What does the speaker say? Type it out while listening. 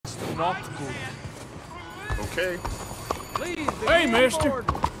not good. Okay. Please, hey, mister.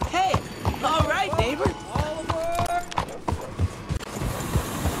 Hey, all right, neighbor.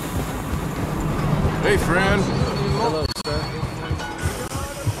 Hey, friend. Hello, sir.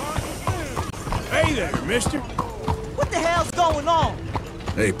 Hey there, mister. What the hell's going on?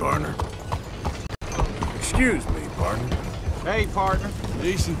 Hey, partner. Excuse me, partner. Hey, partner.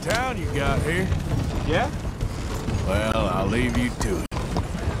 Decent town you got here. Yeah? Well, I'll leave you to it.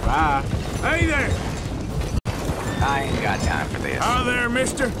 Bye. Hey there! I ain't got time for this. Hi there,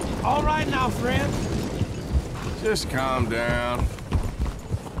 mister. All right now, friend. Just calm down.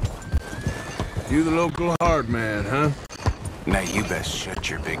 You the local hard man, huh? Now you best shut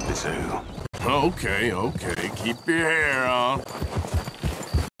your big bazoo. Okay, okay. Keep your hair on.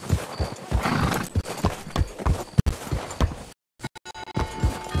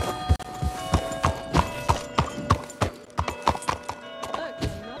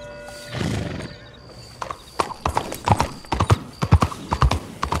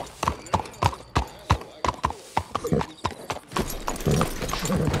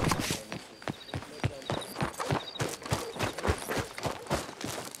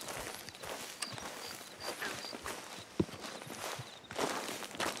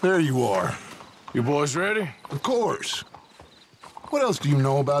 There you are. You boys ready? Of course. What else do you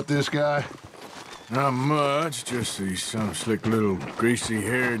know about this guy? Not much, just he's some slick little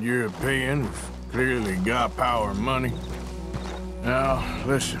greasy-haired European who's clearly got power and money. Now,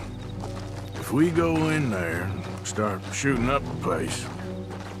 listen. If we go in there and start shooting up the place,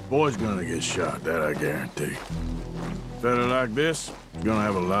 boy's gonna get shot, that I guarantee. Fella like this, gonna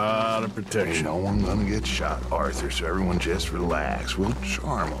have a lot of protection. Ain't no one gonna get shot, Arthur, so everyone just relax. We'll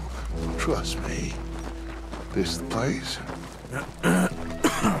charm them. Trust me. This the place?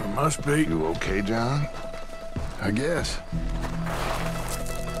 Must be. You okay, John? I guess.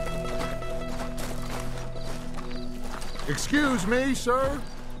 Excuse me, sir.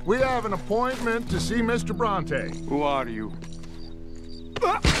 We have an appointment to see Mr. Bronte. Who are you?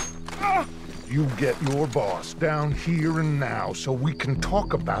 You get your boss down here and now so we can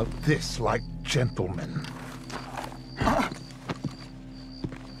talk about this like gentlemen.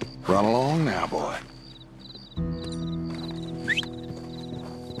 Run along now, boy.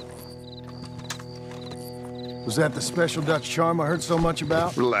 Was that the special Dutch charm I heard so much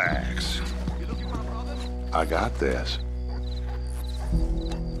about? Relax. I got this.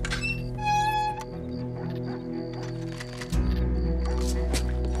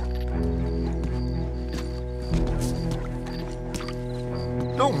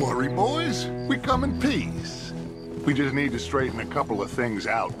 Don't worry, boys. We come in peace. We just need to straighten a couple of things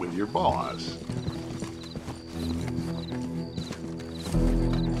out with your boss.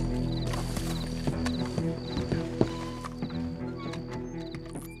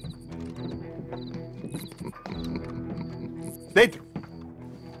 Dentro.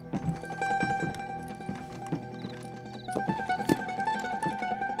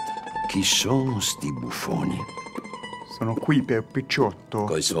 Chi sono sti buffoni? Sono qui per Picciotto.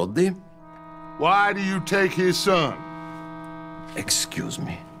 Coi soldi? Why do you take his son? Excuse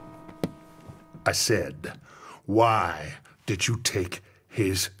me. I said, why did you take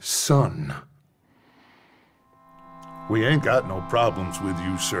his son? We ain't got no problems with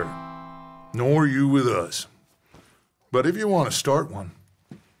you, sir. Nor you with us. But if you want to start one,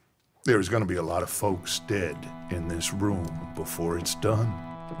 there's going to be a lot of folks dead in this room before it's done.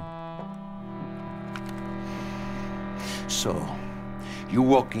 So, you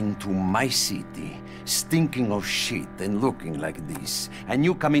walk into my city, stinking of shit and looking like this, and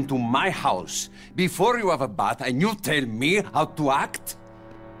you come into my house before you have a bath and you tell me how to act?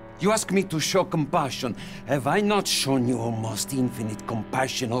 You ask me to show compassion. Have I not shown you almost infinite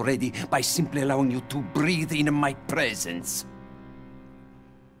compassion already by simply allowing you to breathe in my presence?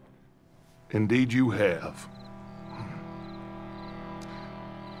 Indeed you have.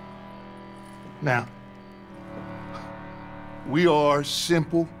 Now, we are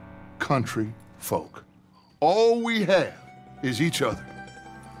simple country folk. All we have is each other.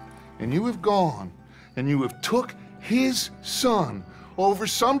 And you have gone and you have took his son over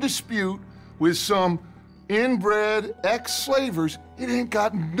some dispute with some inbred ex-slavers. It ain't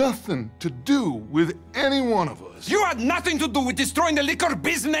got nothing to do with any one of us. You had nothing to do with destroying the liquor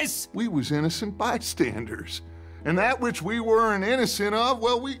business! We was innocent bystanders. And that which we weren't innocent of,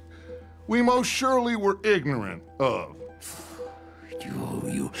 well, we most surely were ignorant of.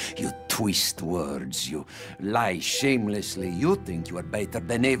 You twist words, you lie shamelessly, you think you are better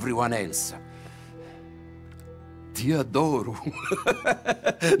than everyone else. Ti adoro.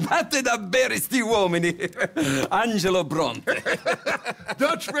 Batte davvero sti uomini. Angelo Bronte.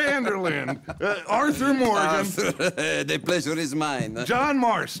 Dutch Vanderlyn. Arthur Morgan. The pleasure is mine. John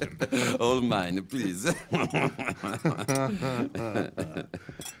Marston. All mine, please.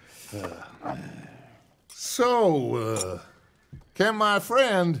 So, can my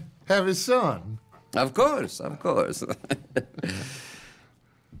friend have his son? Of course, of course.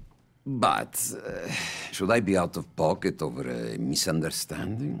 But, should I be out of pocket over a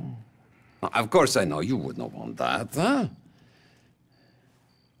misunderstanding? Of course I know you would not want that, huh?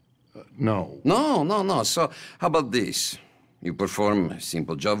 No. No. So, how about this? You perform a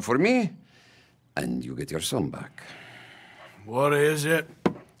simple job for me, and you get your son back. What is it?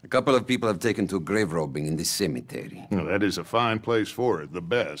 A couple of people have taken to grave robbing in this cemetery. Well, that is a fine place for it, the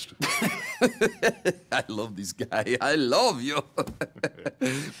best. I love this guy. I love you.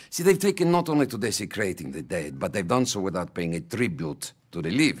 See, they've taken not only to desecrating the dead, but they've done so without paying a tribute to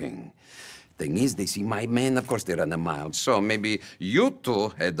the living. Thing is, they see my men, of course they run a mile, so maybe you two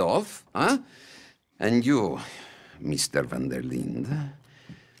head off, huh? And you, Mr. Van der Linde,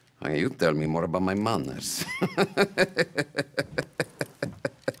 you tell me more about my manners.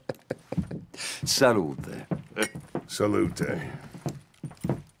 Salute. Salute.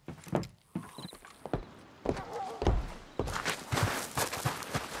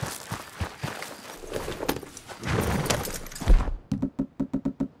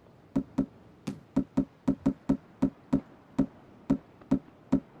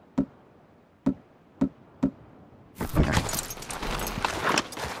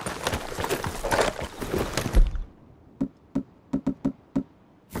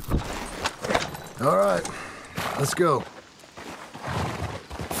 All right, let's go.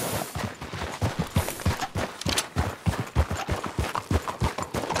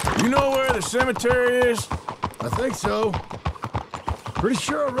 You know where the cemetery is? I think so. Pretty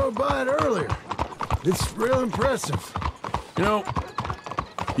sure I rode by it earlier. It's real impressive. You know,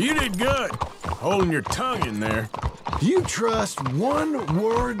 you did good, holding your tongue in there. Do you trust one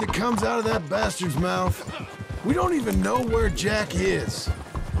word that comes out of that bastard's mouth? We don't even know where Jack is.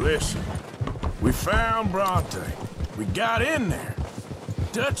 Listen, we found Bronte. We got in there.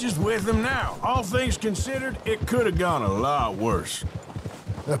 Dutch is with him now. All things considered, it could have gone a lot worse.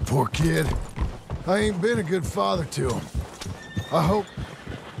 That poor kid. I ain't been a good father to him. I hope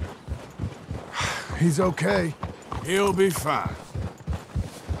he's okay. He'll be fine.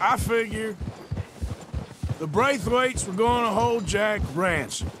 I figure the Braithwaites were going to hold Jack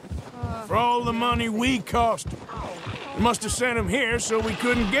ransom for all the money we cost him. They must have sent him here so we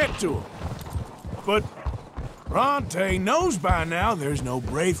couldn't get to him. But Bronte knows by now there's no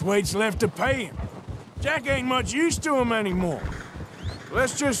Braithwaites left to pay him. Jack ain't much use to him anymore.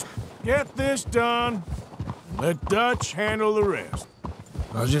 Let's just get this done and let Dutch handle the rest.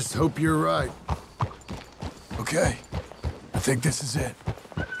 I just hope you're right. Okay, I think this is it.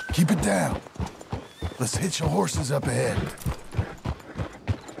 Keep it down. Let's hitch the horses up ahead.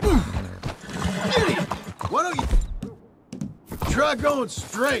 Why don't you try going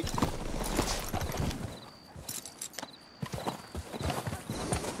straight?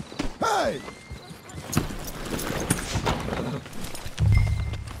 Hey!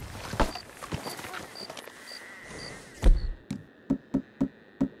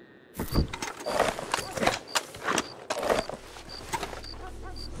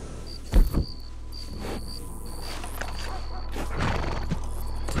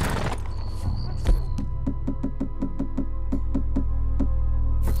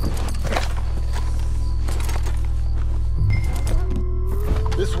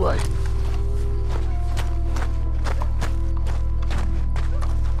 This way.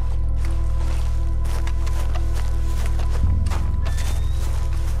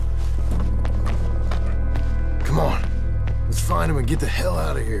 Come on. Let's find him and get the hell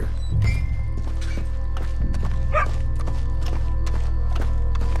out of here.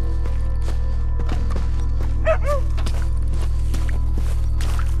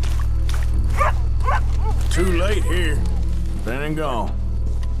 Too late here. Been and gone.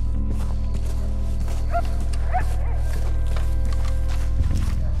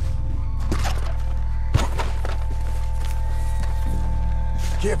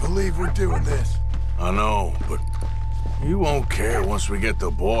 Can't believe we're doing this. I know, but he won't care once we get the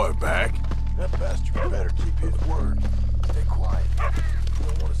boy back. That bastard better keep his word. Stay quiet. You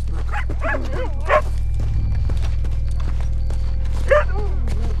don't want to spook.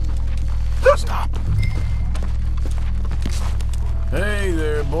 Stop. Hey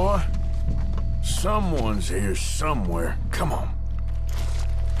there, boy. Someone's here somewhere. Come on.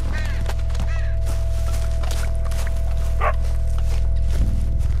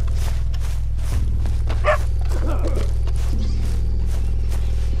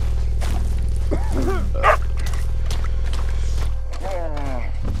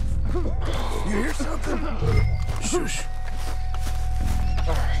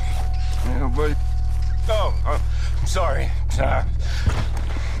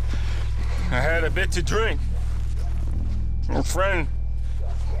 I had a bit to drink. Our friend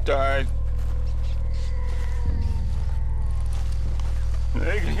died.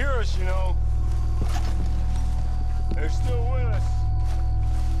 They can hear us, you know. They're still with us.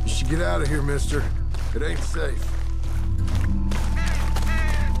 You should get out of here, mister. It ain't safe.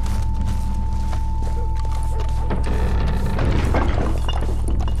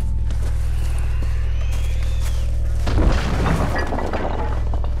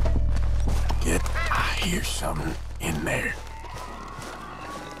 I hear something in there.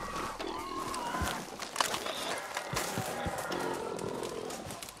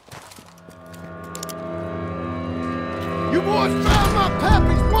 You boys found my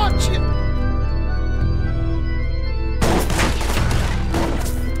pappy's watching!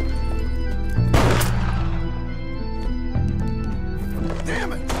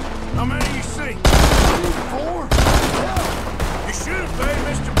 Damn it! How many you see? 4? You should have paid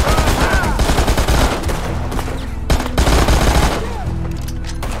Mr. Bronte.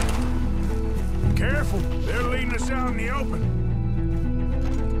 Careful, they're leading us out in the open.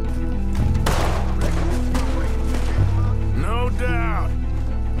 No doubt.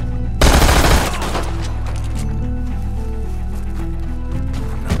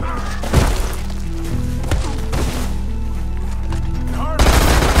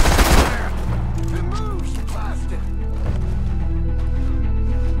 It moves, blast it!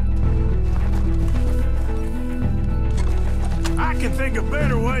 I can think of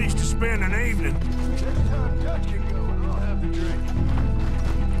better ways to spend an evening. Next time Dutch can go, and I'll have the drink.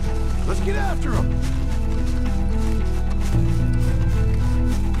 Let's get after him.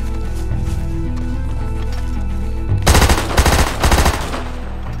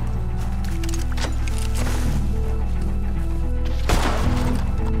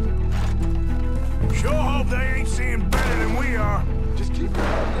 Sure hope they ain't seeing better than we are. Just keep your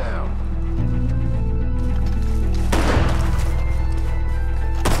head down.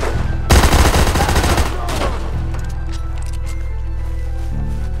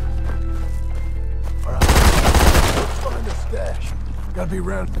 All right, let's find a stash. Gotta be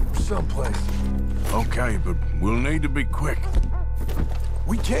around someplace. Okay, but we'll need to be quick.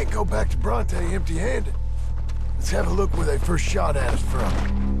 We can't go back to Bronte empty-handed. Let's have a look where they first shot at us from.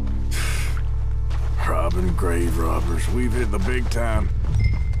 Robbing grave robbers, we've hit the big time.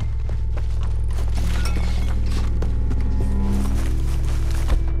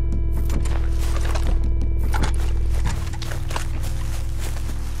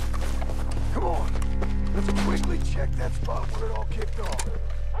 Come on, let's quickly check that spot where it all kicked off.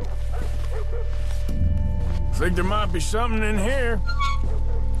 Think there might be something in here.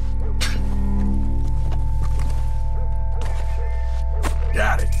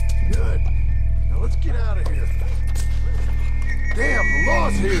 Got it. Good. Now let's get out of here. Damn, the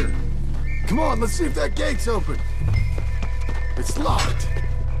law's here. Come on, let's see if that gate's open. It's locked.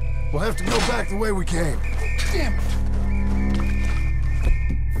 We'll have to go back the way we came. Damn it.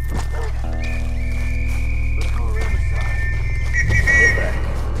 Let's go around the side. Get back.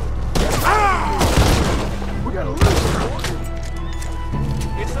 Ah! We gotta lose her.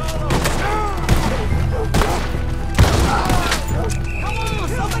 It's all over. Come on,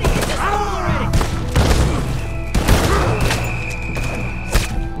 somebody hit this fool already!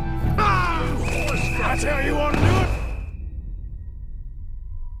 That's how you want to do it?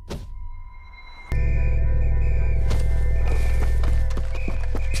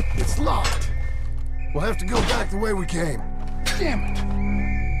 It's locked. We'll have to go back the way we came. Damn it.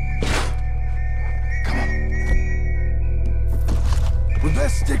 Come on. We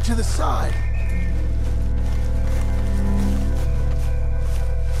best stick to the side.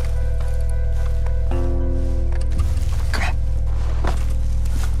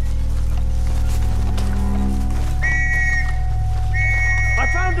 I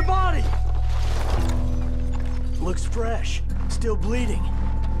found a body! Looks fresh. Still bleeding.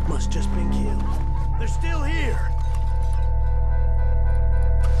 Must just been killed. They're still here!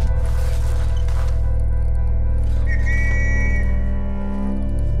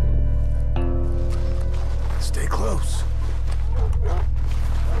 Stay close.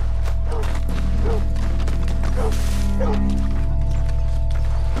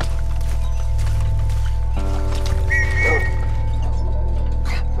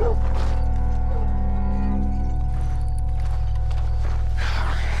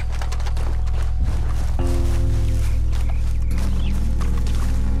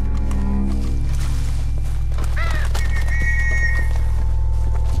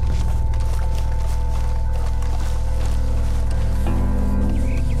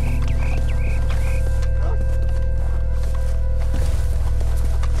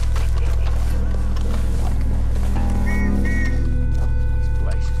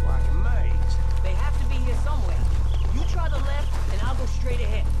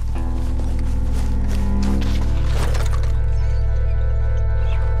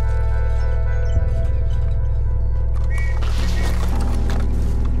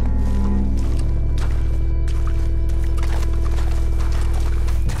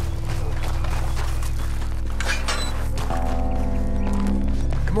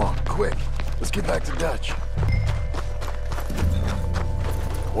 Come on, quick. Let's get back to Dutch.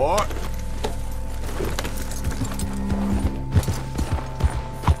 What?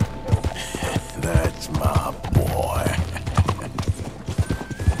 That's my boy.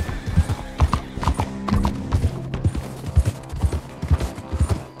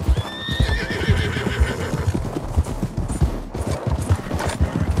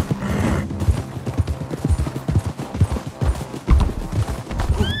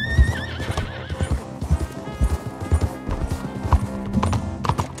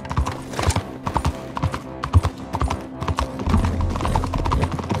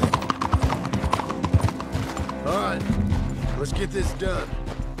 Let's get this done.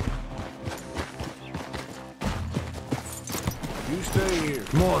 You stay here.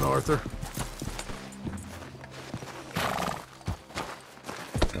 Come on, Arthur.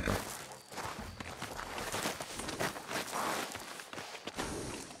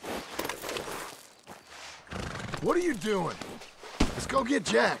 What are you doing? Let's go get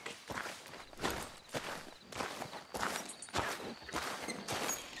Jack.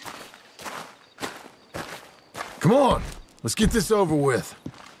 Come on. Let's get this over with.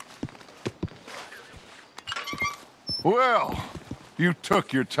 Well, you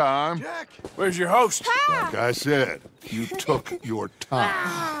took your time. Jack! Where's your host? Like I said, you took your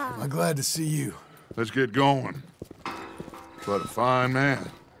time. I'm glad to see you. Let's get going. What a fine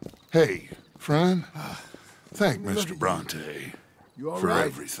man. Hey, friend, thank Mr. Bronte You all for right?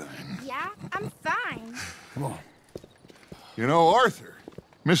 everything. Yeah, I'm fine. Come on. You know, Arthur,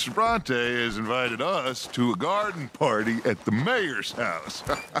 Mr. Bronte has invited us to a garden party at the mayor's house.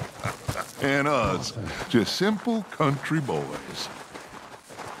 And us, just simple country boys.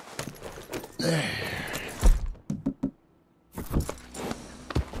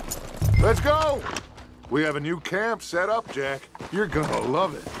 Let's go! We have a new camp set up, Jack. You're gonna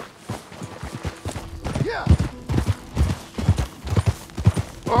love it. Yeah!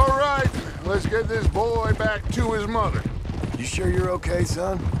 All right, let's get this boy back to his mother. You sure you're okay,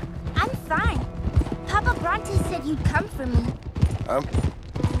 son? I'm fine. Papa Bronte said you'd come for me.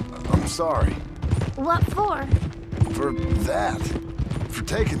 I'm sorry. What for? For that. For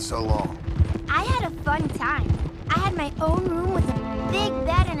taking so long. I had a fun time. I had my own room with a big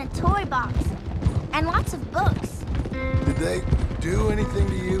bed and a toy box. And lots of books. Did they do anything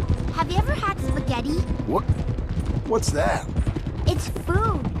to you? Have you ever had spaghetti? What's that? It's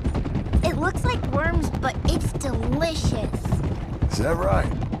food. It looks like worms, but it's delicious. Is that right?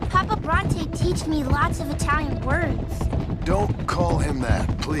 Papa Bronte teach me lots of Italian words. Don't call him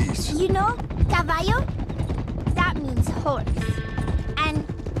that, please. You know, caballo? That means horse. And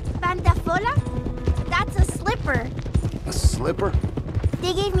pantafola? That's a slipper. A slipper?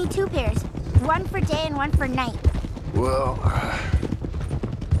 They gave me 2 pairs. One for day and one for night. Well,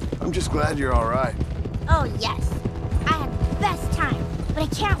 I'm just glad you're all right. Oh, yes. I had the best time. But I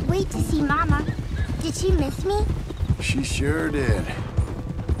can't wait to see Mama. Did she miss me? She sure did.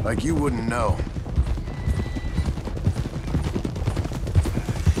 Like you wouldn't know.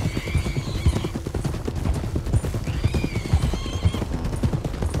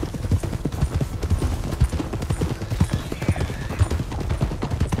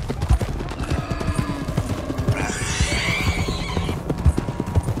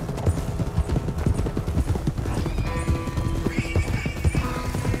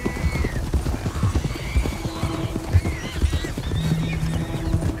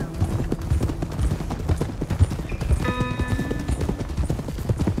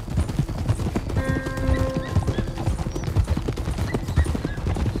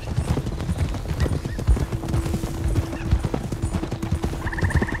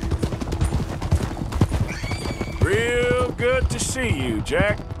 Good to see you,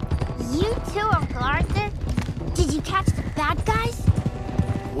 Jack. You too, Uncle Arthur. Did you catch the bad guys?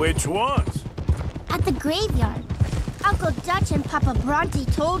 Which ones? At the graveyard. Uncle Dutch and Papa Bronte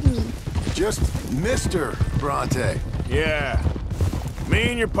told me. Just Mr. Bronte. Yeah. Me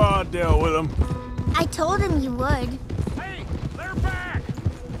and your pa dealt with them. I told him you would. Hey, they're back!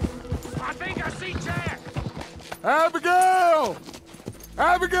 I think I see Jack! Abigail!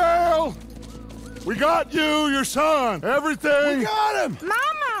 Abigail! We got you, your son, everything. We got him!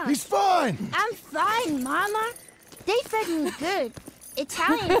 Mama! He's fine! I'm fine, Mama. They fed me good.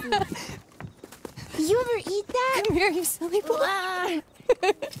 Italian food. You ever eat that? Come here, you silly boy.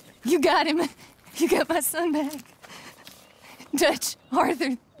 You got him. You got my son back. Dutch,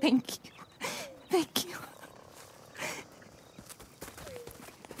 Arthur, thank you. Thank you.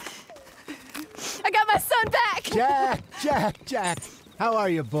 I got my son back! Jack. How are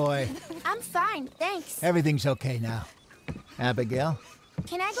you, boy? I'm fine, thanks. Everything's okay now. Abigail,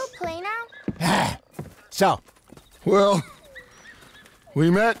 Can I go play now? So, Well, we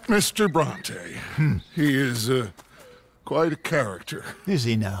met Mr. Bronte. He is quite a character. is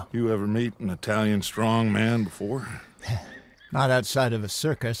he now? You ever meet an Italian strong man before? Not outside of a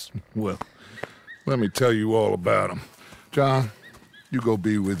circus. Well, let me tell you all about him. John, you go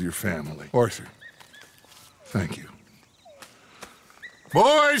be with your family. Arthur, thank you.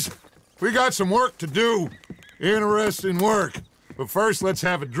 Boys, we got some work to do. Interesting work. But first, let's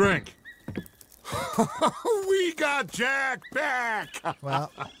have a drink. We got Jack back! Well,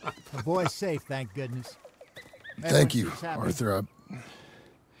 the boy's safe, thank goodness. Thank you, Everyone's happy. Arthur.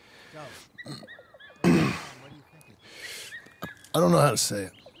 I don't know how to say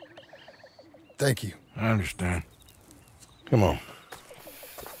it. Thank you. I understand. Come on.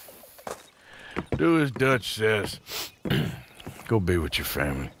 Do as Dutch says. Go be with your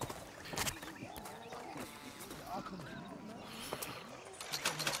family.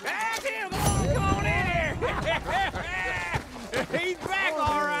 Come on in here! He's back,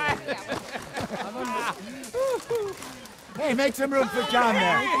 all right. Hey, make some room for John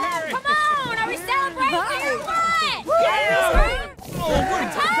there. Come on! Are we celebrating or what?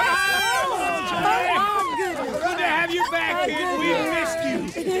 Good to have you back, kid. We missed you.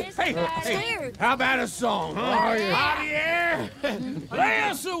 Hey, how about a song, huh? Javier, play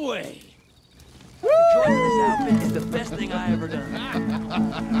us away. Joining this outfit is the best thing I ever done.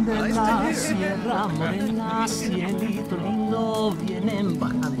 De la sierra morena, cielito lindo, vienen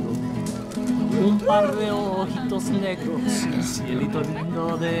bajando. Un par de ojitos negros, cielito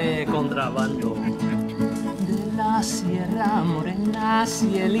lindo de contrabando. De la sierra morena,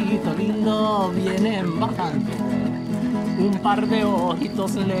 cielito lindo, vienen bajando. Un par de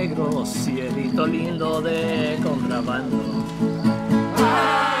ojitos negros, cielito lindo de contrabando.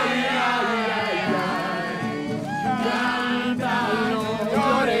 Ay, ay, ay, ay, canta y no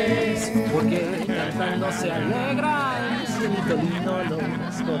llores, porque cantando se alegran, cielito lindo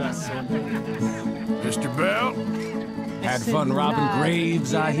los corazones. Mr. Bell? Had fun robbing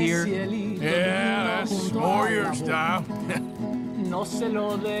graves, I hear. Yeah, that's more your style. No se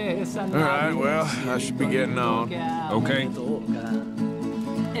lo des a All right, well, I should be getting on. Okay.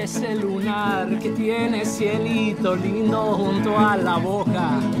 Ese lunar que tiene cielito lindo junto a la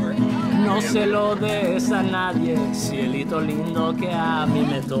boca. No se lo des a nadie, cielito lindo que a mí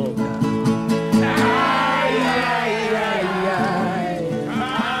me toca. Ay, ay, ay, ay.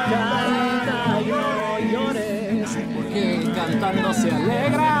 Canta y no llores, porque cantando se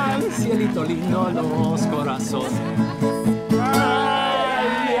alegran, cielito lindo los corazones.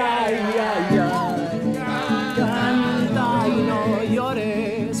 Ay, ay, ay, ay. Canta y no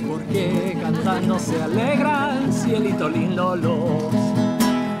llores, porque cantando se alegran, cielito lindo los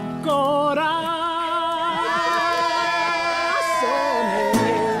corazones.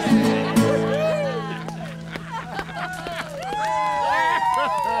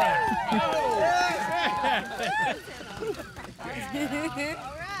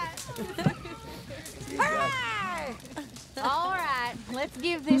 Hooray! All right, let's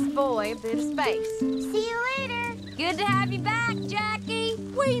give this boy a bit of space. See you later. Good to have you back, Jackie.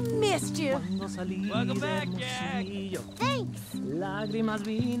 We missed you. Welcome back, Jack. Thanks. Lágrimas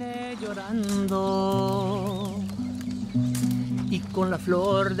vine llorando y con la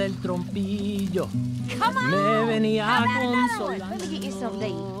flor del trompillo Come on. me venía How about another one? consolando. Let me get you something to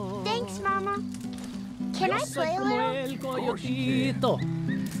eat. Thanks, Mama. Can Yo I soy play a como little? el coyotito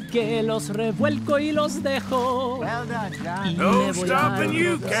que los revuelco y los dejo. Well done, John. No stopping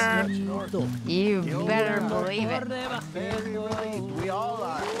you, Karen. You better believe it. Very relieved. We all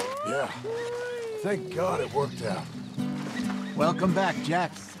are. Yeah. Thank God it worked out. Welcome back,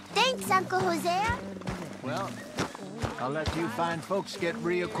 Jack. Thanks, Uncle Hosea. Well, I'll let you fine folks get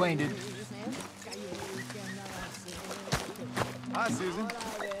reacquainted. Hi, Susan.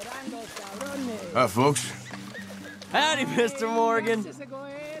 Hi, folks. Howdy, Mr. Morgan.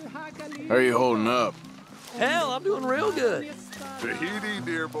 How are you holding up? Hell, I'm doing real good. Tahiti,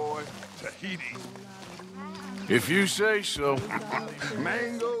 dear boy. Tahiti. If you say so.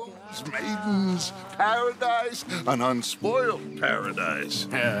 Mangoes, maidens, paradise, an unspoiled paradise.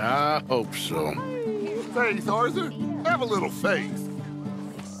 Yeah, I hope so. Faith, Arthur. Have a little faith.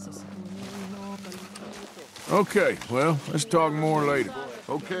 Okay, well, let's talk more later.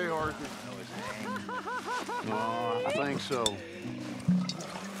 Okay, Arthur. I think so.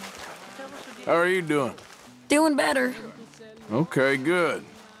 How are you doing? Doing better. Okay, good.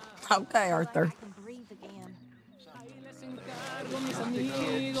 Okay, Arthur.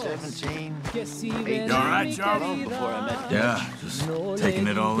 17. You all right, Charles? Yeah, just taking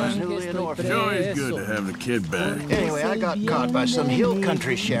it all in. Sure is good to have the kid back. Anyway, I got caught by some hill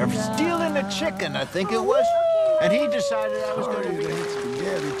country sheriff stealing a chicken, I think it was. And he decided I was going to eat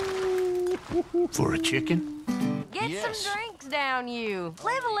spaghetti. For a chicken? Get some drinks down, you.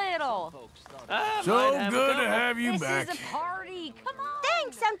 Live a little. So good to have you This back. is a party. Come on.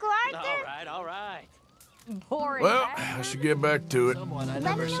 Thanks, Uncle Arthur. All right. Boring. Well, I should get back to it. Someone I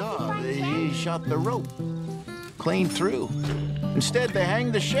never saw. He shot the rope. Clean through. Instead, they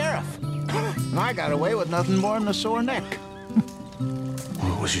hanged the sheriff. And I got away with nothing more than a sore neck.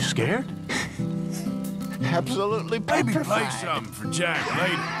 Was you scared? Absolutely Maybe petrified. play something for Jack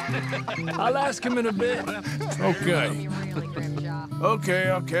later. I'll ask him in a bit. Okay. Okay,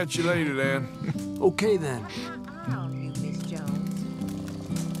 I'll catch you later then. Okay, then.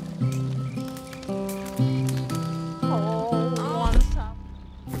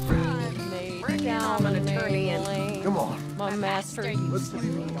 Come on. My master used to be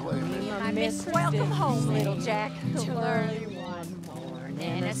my mistress. Welcome home, little Jack. Too early one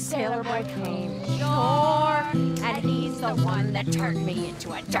morning, a sailor boy came ashore, and he's the one that turned me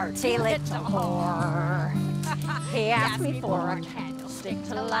into a dirty little whore. He asked me for a candlestick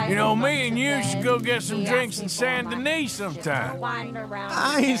to light. You know, me and you should go get some drinks in Saint Denis sometime.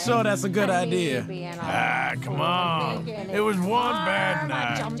 I ain't sure that's a good idea. Ah, come on. It was one bad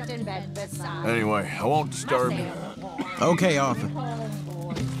night. Anyway, I won't disturb you. Okay, Arthur.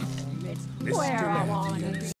 Where I want